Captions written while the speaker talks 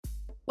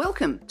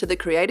Welcome to the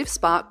Creative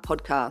Spark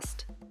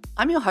podcast.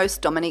 I'm your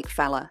host, Dominique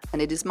Faller, and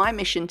it is my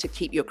mission to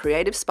keep your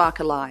creative spark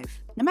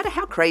alive, no matter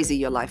how crazy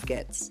your life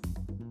gets.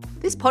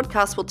 This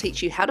podcast will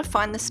teach you how to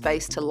find the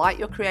space to light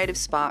your creative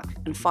spark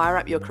and fire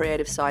up your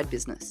creative side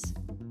business.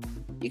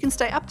 You can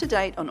stay up to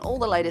date on all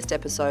the latest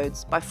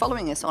episodes by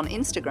following us on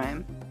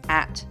Instagram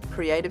at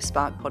Creative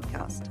Spark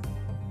Podcast.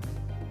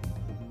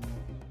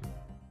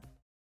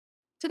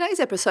 Today's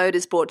episode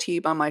is brought to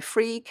you by my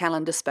free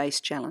calendar space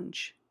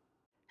challenge.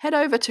 Head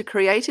over to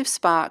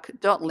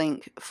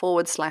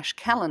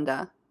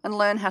creativespark.link/calendar and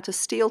learn how to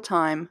steal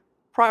time,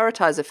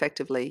 prioritize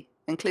effectively,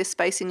 and clear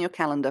space in your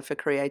calendar for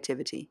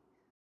creativity.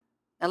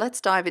 Now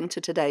let's dive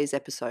into today's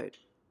episode.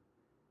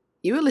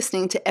 You are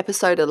listening to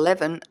episode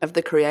 11 of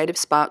the Creative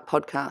Spark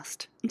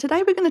podcast, and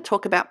today we're going to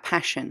talk about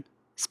passion,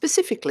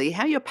 specifically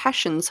how your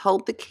passions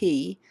hold the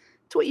key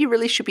to what you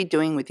really should be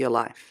doing with your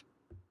life.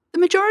 The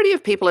majority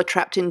of people are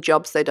trapped in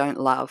jobs they don't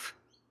love.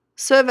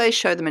 Surveys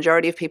show the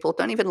majority of people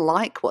don't even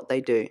like what they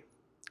do.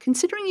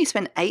 Considering you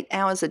spend 8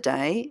 hours a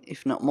day,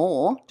 if not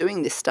more,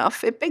 doing this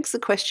stuff, it begs the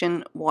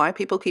question why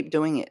people keep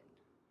doing it.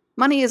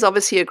 Money is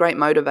obviously a great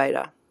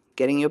motivator.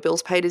 Getting your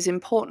bills paid is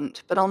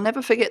important, but I'll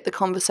never forget the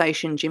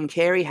conversation Jim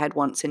Carrey had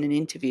once in an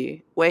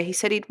interview where he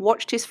said he'd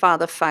watched his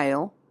father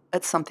fail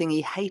at something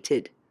he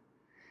hated.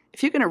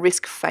 If you're going to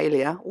risk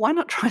failure, why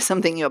not try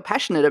something you're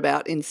passionate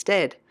about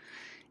instead?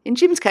 In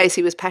Jim's case,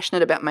 he was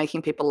passionate about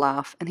making people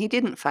laugh, and he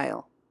didn't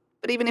fail.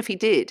 But even if he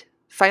did,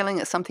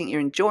 failing at something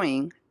you're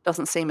enjoying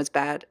doesn't seem as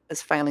bad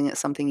as failing at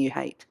something you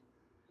hate.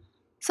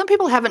 Some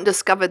people haven't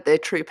discovered their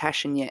true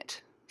passion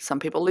yet. Some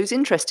people lose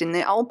interest in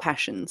their old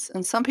passions,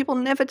 and some people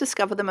never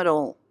discover them at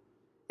all.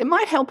 It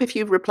might help if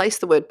you replace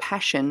the word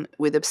passion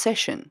with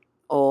obsession,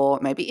 or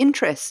maybe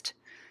interest.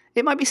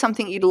 It might be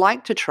something you'd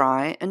like to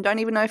try and don't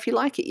even know if you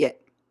like it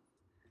yet.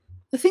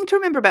 The thing to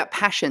remember about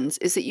passions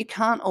is that you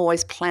can't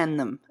always plan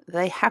them.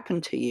 They happen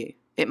to you.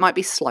 It might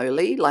be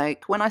slowly,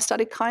 like when I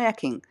started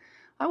kayaking.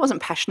 I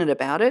wasn't passionate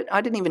about it. I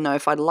didn't even know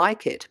if I'd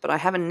like it, but I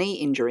have a knee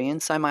injury,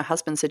 and so my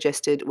husband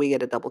suggested we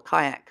get a double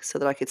kayak so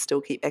that I could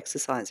still keep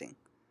exercising.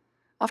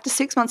 After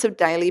 6 months of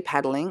daily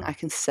paddling, I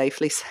can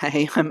safely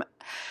say I'm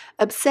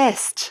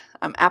obsessed.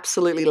 I'm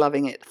absolutely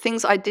loving it.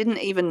 Things I didn't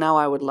even know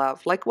I would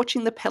love, like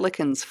watching the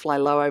pelicans fly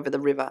low over the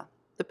river,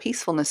 the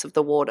peacefulness of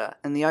the water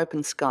and the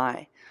open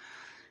sky.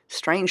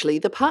 Strangely,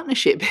 the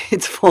partnership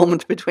it's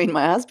formed between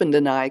my husband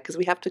and I because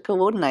we have to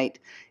coordinate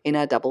in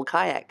our double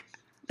kayak.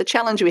 The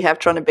challenge we have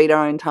trying to beat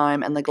our own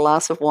time and the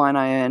glass of wine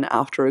I earn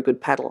after a good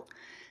paddle.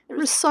 There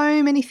are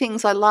so many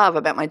things I love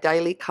about my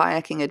daily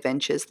kayaking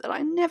adventures that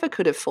I never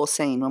could have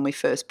foreseen when we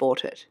first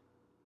bought it.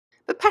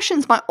 But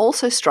passions might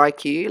also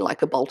strike you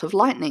like a bolt of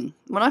lightning.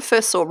 When I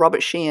first saw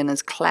Robert Sheehan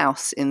as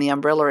Klaus in The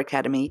Umbrella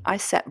Academy, I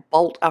sat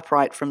bolt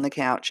upright from the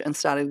couch and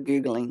started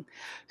Googling,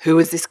 who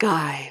was this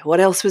guy? What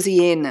else was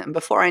he in? And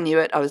before I knew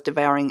it, I was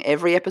devouring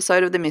every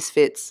episode of The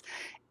Misfits,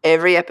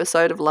 every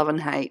episode of Love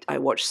and Hate. I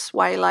watched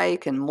Sway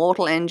Lake and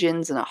Mortal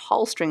Engines and a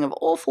whole string of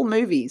awful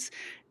movies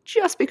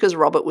just because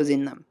Robert was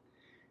in them.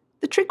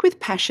 The trick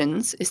with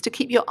passions is to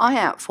keep your eye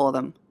out for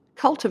them,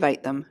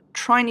 cultivate them,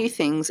 try new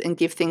things and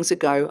give things a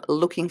go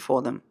looking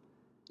for them.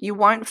 You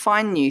won't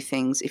find new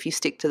things if you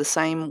stick to the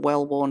same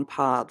well-worn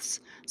paths,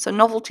 so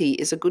novelty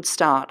is a good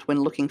start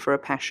when looking for a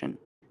passion.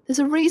 There's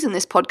a reason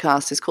this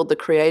podcast is called the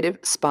Creative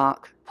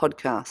Spark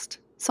Podcast.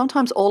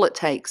 Sometimes all it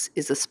takes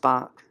is a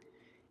spark.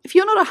 If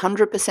you're not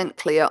 100%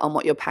 clear on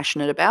what you're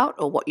passionate about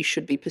or what you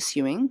should be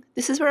pursuing,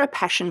 this is where a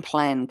passion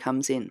plan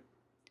comes in.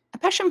 A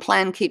passion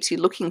plan keeps you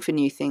looking for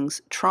new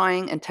things,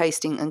 trying and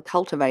tasting and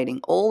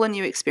cultivating all the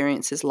new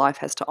experiences life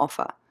has to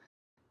offer.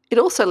 It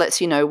also lets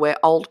you know where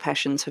old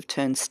passions have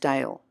turned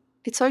stale.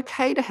 It's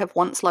okay to have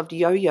once loved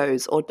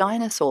yo-yos or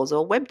dinosaurs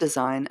or web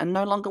design and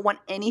no longer want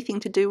anything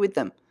to do with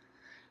them.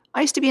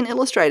 I used to be an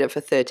illustrator for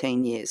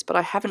 13 years, but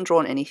I haven't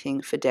drawn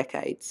anything for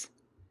decades.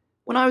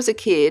 When I was a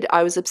kid,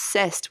 I was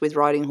obsessed with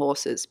riding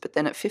horses, but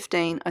then at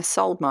 15, I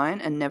sold mine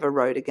and never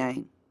rode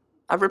again.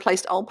 I've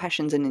replaced old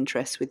passions and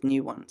interests with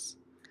new ones.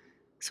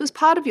 So as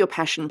part of your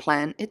passion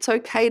plan, it's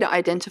okay to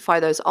identify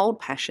those old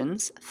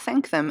passions,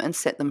 thank them and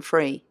set them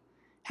free.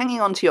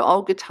 Hanging on to your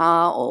old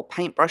guitar or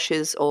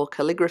paintbrushes or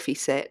calligraphy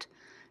set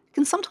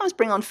can sometimes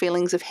bring on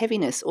feelings of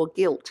heaviness or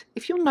guilt.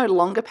 If you're no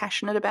longer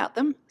passionate about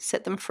them,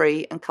 set them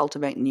free and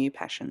cultivate new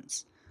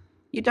passions.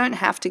 You don't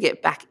have to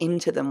get back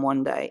into them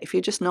one day if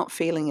you're just not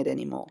feeling it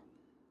anymore.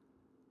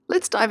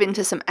 Let's dive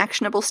into some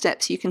actionable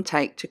steps you can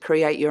take to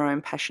create your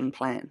own passion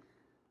plan.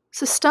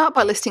 So start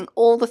by listing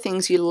all the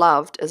things you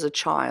loved as a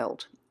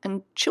child.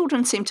 And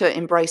children seem to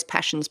embrace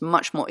passions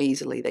much more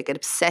easily. They get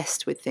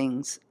obsessed with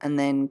things and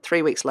then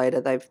 3 weeks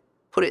later they've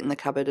put it in the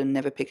cupboard and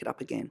never pick it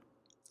up again.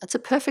 It's a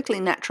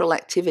perfectly natural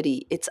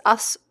activity. It's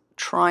us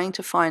trying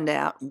to find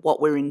out what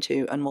we're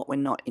into and what we're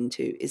not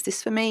into. Is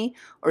this for me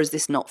or is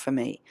this not for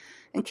me?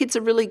 And kids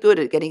are really good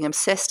at getting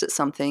obsessed at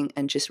something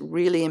and just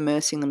really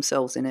immersing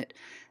themselves in it.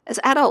 As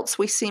adults,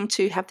 we seem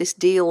to have this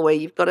deal where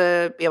you've got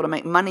to be able to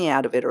make money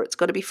out of it, or it's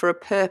got to be for a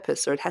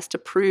purpose, or it has to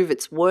prove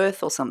its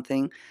worth or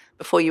something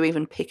before you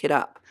even pick it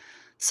up.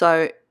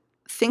 So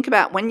think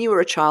about when you were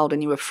a child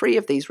and you were free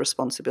of these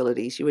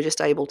responsibilities. You were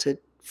just able to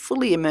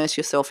fully immerse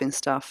yourself in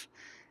stuff,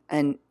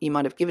 and you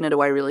might have given it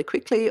away really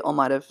quickly or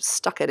might have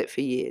stuck at it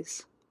for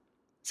years.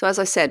 So as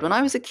I said, when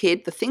I was a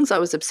kid, the things I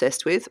was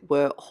obsessed with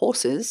were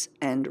horses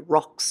and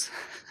rocks.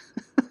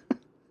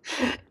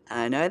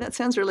 I know that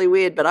sounds really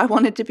weird, but I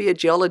wanted to be a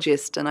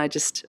geologist, and I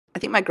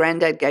think my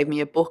granddad gave me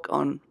a book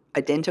on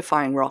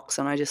identifying rocks,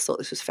 and I just thought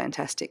this was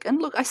fantastic.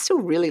 And look, I still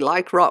really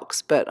like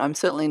rocks, but I'm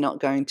certainly not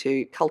going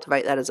to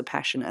cultivate that as a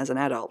passion as an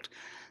adult.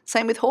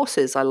 Same with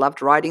horses. I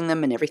loved riding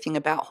them and everything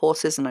about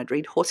horses, and I'd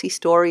read horsey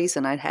stories,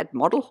 and I'd had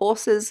model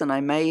horses, and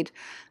I made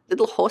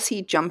little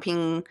horsey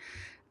jumping,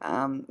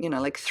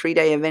 like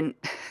 3-day event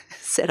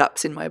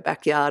setups in my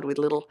backyard with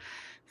little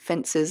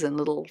fences and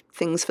little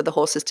things for the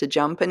horses to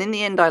jump. And in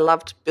the end, I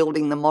loved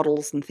building the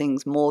models and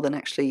things more than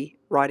actually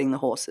riding the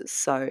horses.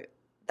 So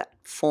that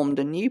formed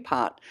a new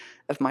part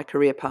of my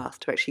career path,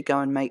 to actually go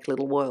and make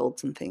little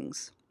worlds and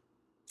things.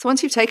 So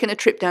once you've taken a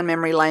trip down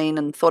memory lane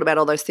and thought about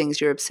all those things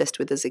you're obsessed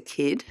with as a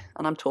kid,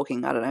 and I'm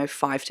talking,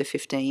 5 to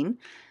 15,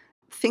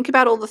 think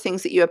about all the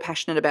things that you were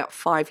passionate about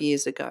 5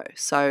 years ago.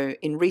 So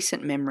in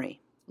recent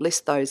memory,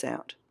 list those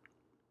out.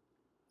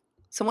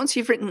 So once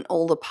you've written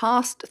all the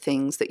past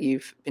things that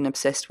you've been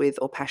obsessed with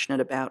or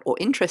passionate about or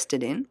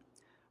interested in,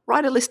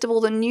 write a list of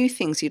all the new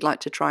things you'd like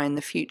to try in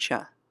the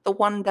future. The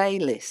one-day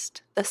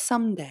list, the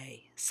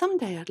someday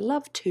I'd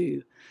love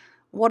to.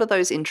 What are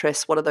those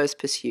interests? What are those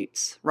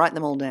pursuits? Write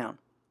them all down.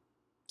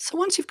 So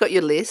once you've got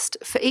your list,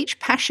 for each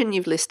passion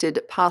you've listed,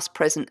 past,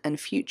 present and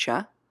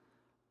future,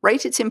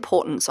 rate its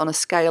importance on a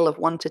scale of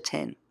 1 to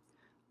 10.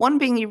 1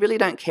 being you really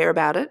don't care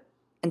about it,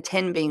 and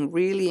 10 being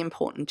really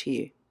important to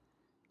you.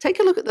 Take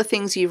a look at the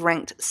things you've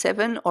ranked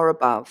 7 or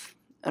above,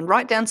 and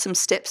write down some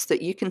steps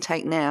that you can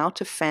take now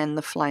to fan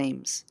the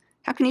flames.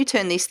 How can you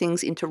turn these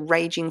things into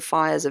raging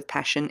fires of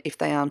passion if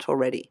they aren't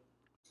already?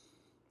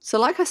 So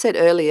like I said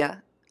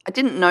earlier, I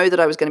didn't know that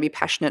I was going to be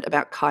passionate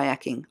about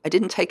kayaking. I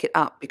didn't take it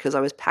up because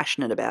I was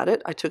passionate about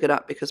it. I took it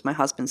up because my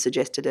husband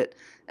suggested it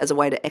as a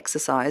way to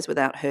exercise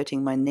without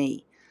hurting my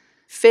knee.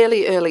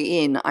 Fairly early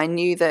in, I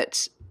knew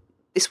that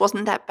this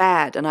wasn't that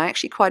bad, and I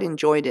actually quite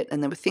enjoyed it,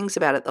 and there were things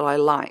about it that I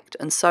liked.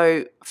 And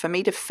so for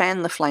me to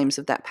fan the flames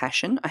of that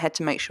passion, I had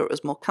to make sure it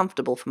was more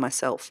comfortable for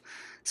myself.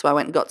 So I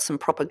went and got some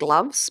proper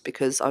gloves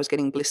because I was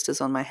getting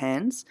blisters on my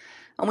hands.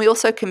 And we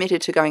also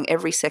committed to going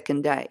every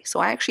second day. So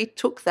I actually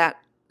took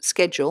that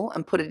schedule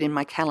and put it in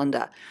my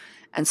calendar.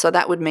 And so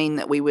that would mean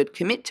that we would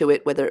commit to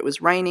it, whether it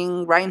was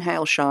raining, rain,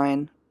 hail,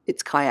 shine,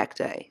 it's kayak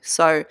day.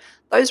 So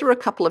those were a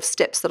couple of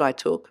steps that I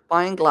took,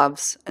 buying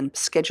gloves and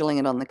scheduling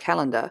it on the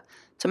calendar,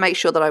 to make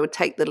sure that I would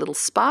take the little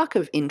spark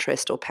of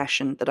interest or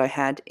passion that I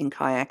had in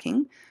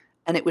kayaking,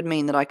 and it would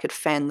mean that I could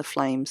fan the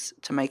flames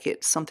to make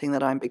it something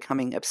that I'm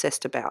becoming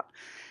obsessed about.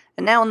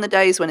 And now on the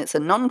days when it's a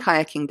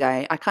non-kayaking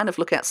day, I kind of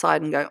look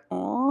outside and go,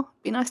 oh,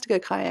 be nice to go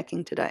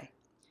kayaking today.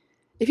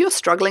 If you're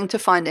struggling to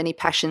find any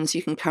passions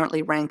you can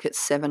currently rank at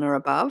 7 or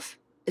above,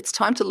 it's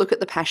time to look at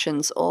the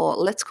passions, or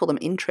let's call them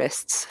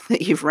interests,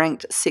 that you've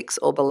ranked 6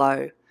 or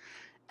below.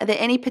 Are there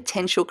any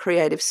potential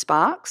creative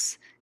sparks?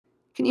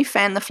 Can you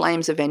fan the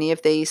flames of any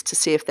of these to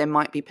see if there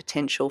might be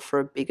potential for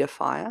a bigger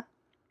fire?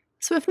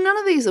 So if none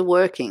of these are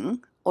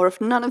working, or if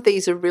none of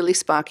these are really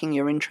sparking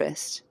your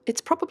interest,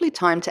 it's probably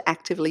time to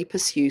actively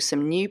pursue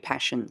some new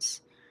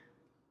passions.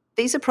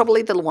 These are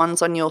probably the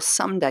ones on your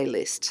someday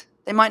list.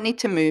 They might need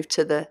to move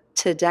to the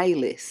today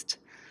list.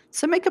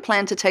 So make a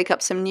plan to take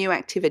up some new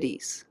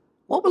activities.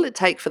 What will it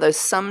take for those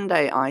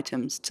someday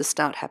items to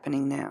start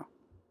happening now?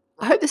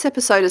 I hope this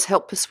episode has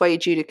helped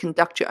persuade you to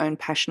conduct your own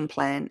passion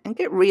plan and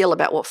get real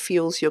about what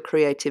fuels your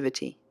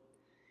creativity.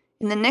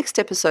 In the next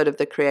episode of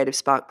the Creative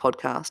Spark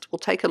podcast, we'll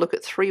take a look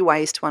at 3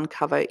 ways to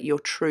uncover your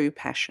true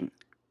passion.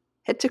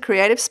 Head to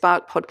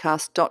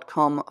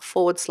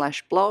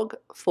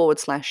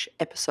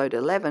creativesparkpodcast.com/blog/episode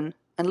 11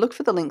 and look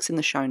for the links in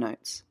the show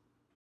notes.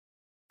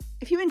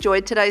 If you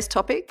enjoyed today's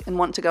topic and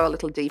want to go a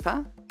little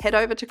deeper, head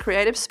over to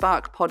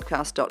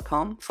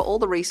creativesparkpodcast.com for all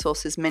the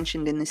resources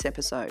mentioned in this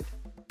episode.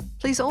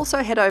 Please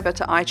also head over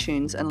to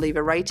iTunes and leave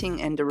a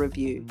rating and a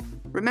review.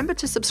 Remember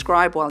to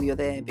subscribe while you're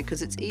there,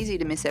 because it's easy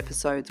to miss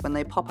episodes when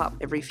they pop up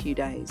every few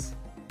days.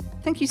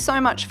 Thank you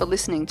so much for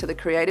listening to the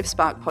Creative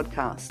Spark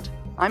podcast.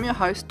 I'm your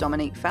host,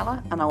 Dominique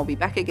Falla, and I will be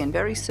back again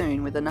very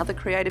soon with another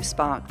creative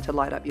spark to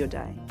light up your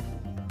day.